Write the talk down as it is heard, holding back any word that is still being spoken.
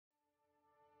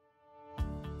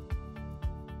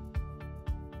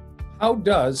How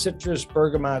does citrus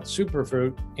bergamot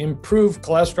superfruit improve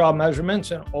cholesterol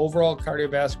measurements and overall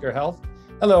cardiovascular health?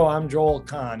 Hello, I'm Joel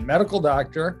Kahn, medical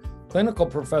doctor, clinical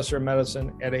professor of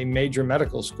medicine at a major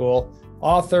medical school,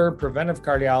 author, preventive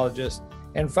cardiologist,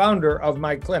 and founder of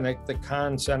my clinic, the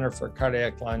Kahn Center for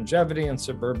Cardiac Longevity in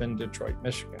suburban Detroit,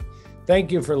 Michigan.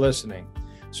 Thank you for listening.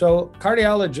 So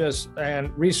cardiologists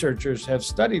and researchers have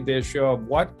studied the issue of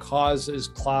what causes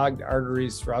clogged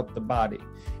arteries throughout the body.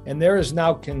 And there is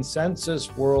now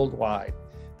consensus worldwide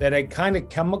that a kind of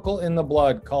chemical in the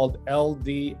blood called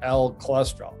LDL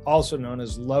cholesterol, also known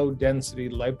as low density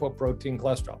lipoprotein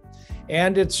cholesterol,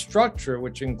 and its structure,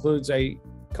 which includes a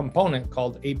component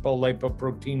called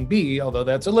apolipoprotein B, although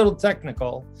that's a little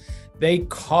technical, they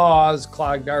cause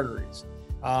clogged arteries.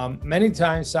 Many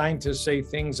times scientists say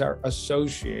things are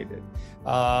associated.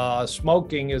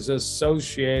 Smoking is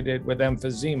associated with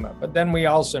emphysema, but then we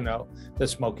also know that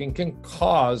smoking can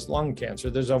cause lung cancer.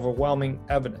 There's overwhelming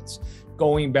evidence.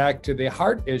 Going back to the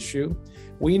heart issue,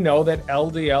 we know that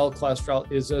LDL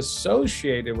cholesterol is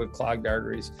associated with clogged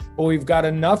arteries, but we've got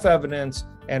enough evidence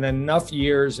and enough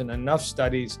years and enough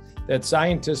studies that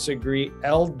scientists agree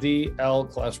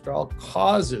LDL cholesterol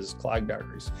causes clogged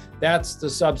arteries. That's the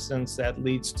substance that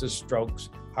leads to strokes,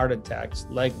 heart attacks,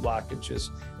 leg blockages,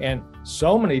 and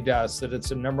so many deaths that it's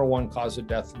the #1 cause of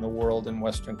death in the world in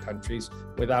Western countries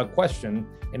without question.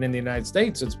 And in the United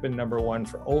States, it's been #1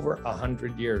 for over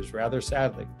 100 years, rather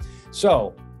sadly.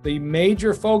 So the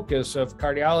major focus of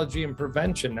cardiology and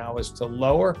prevention now is to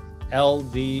lower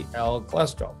LDL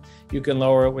cholesterol. You can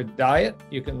lower it with diet,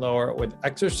 you can lower it with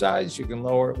exercise, you can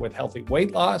lower it with healthy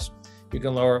weight loss, you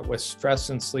can lower it with stress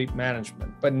and sleep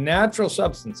management, but natural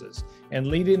substances. And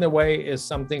leading the way is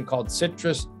something called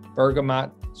citrus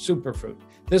bergamot superfruit.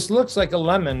 This looks like a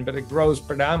lemon, but it grows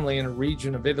predominantly in a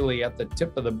region of Italy at the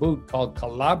tip of the boot called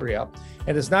Calabria.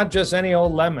 And it's not just any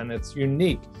old lemon, it's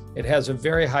unique. It has a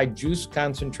very high juice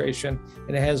concentration,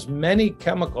 and it has many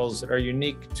chemicals that are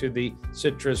unique to the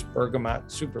citrus bergamot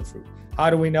superfruit. How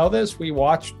do we know this? We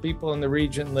watched people in the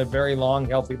region live very long,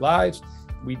 healthy lives.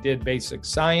 We did basic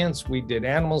science, we did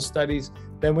animal studies,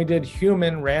 then we did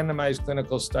human randomized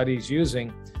clinical studies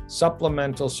using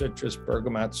supplemental citrus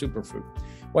bergamot superfruit.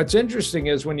 What's interesting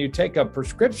is when you take a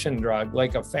prescription drug,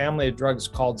 like a family of drugs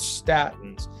called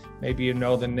statins, maybe you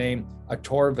know the name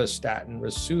atorvastatin,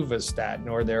 rosuvastatin,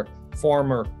 or their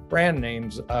former brand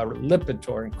names,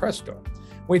 Lipitor and Crestor.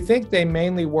 We think they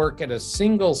mainly work at a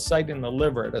single site in the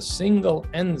liver, at a single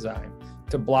enzyme,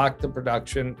 to block the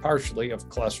production partially of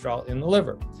cholesterol in the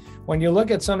liver. When you look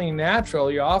at something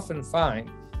natural, you often find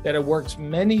that it works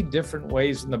many different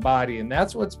ways in the body, and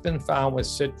that's what's been found with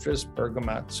citrus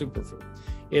bergamot superfruit.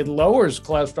 It lowers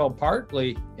cholesterol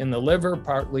partly in the liver,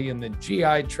 partly in the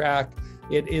GI tract.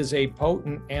 It is a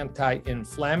potent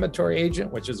anti-inflammatory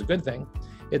agent, which is a good thing.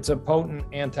 It's a potent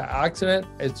antioxidant,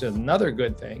 it's another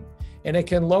good thing. And it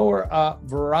can lower a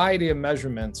variety of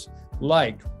measurements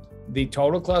like the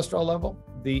total cholesterol level,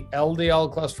 the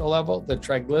LDL cholesterol level, the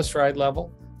triglyceride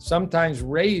level, sometimes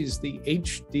raise the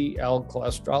HDL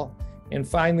cholesterol, and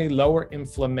finally lower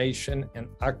inflammation and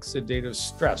oxidative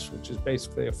stress, which is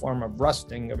basically a form of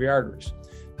rusting of your arteries.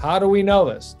 How do we know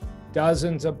this?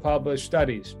 Dozens of published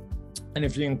studies. And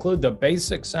if you include the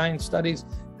basic science studies,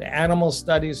 the animal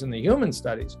studies, and the human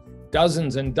studies,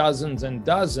 dozens and dozens and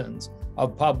dozens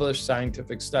of published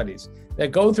scientific studies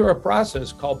that go through a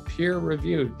process called peer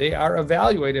reviewed. They are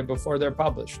evaluated before they're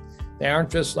published. They aren't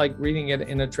just like reading it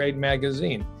in a trade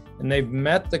magazine, and they've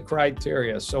met the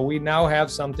criteria. So we now have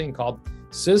something called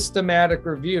systematic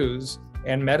reviews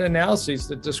and meta-analyses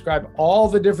that describe all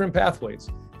the different pathways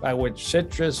by which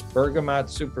citrus bergamot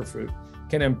superfruit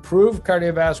can improve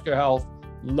cardiovascular health,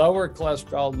 lower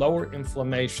cholesterol, lower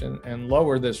inflammation, and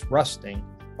lower this rusting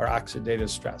or oxidative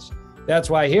stress.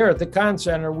 That's why here at the Kahn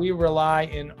Center, we rely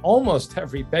in almost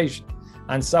every patient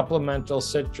on supplemental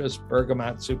citrus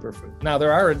bergamot superfruit. Now,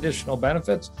 there are additional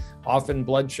benefits. Often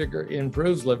blood sugar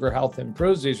improves, liver health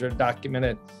improves. These are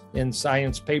documented in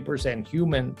science papers and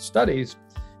human studies.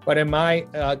 But in my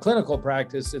clinical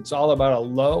practice, it's all about a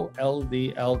low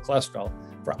LDL cholesterol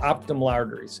for optimal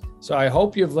arteries. So I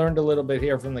hope you've learned a little bit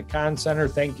here from the Kahn Center.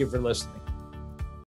 Thank you for listening.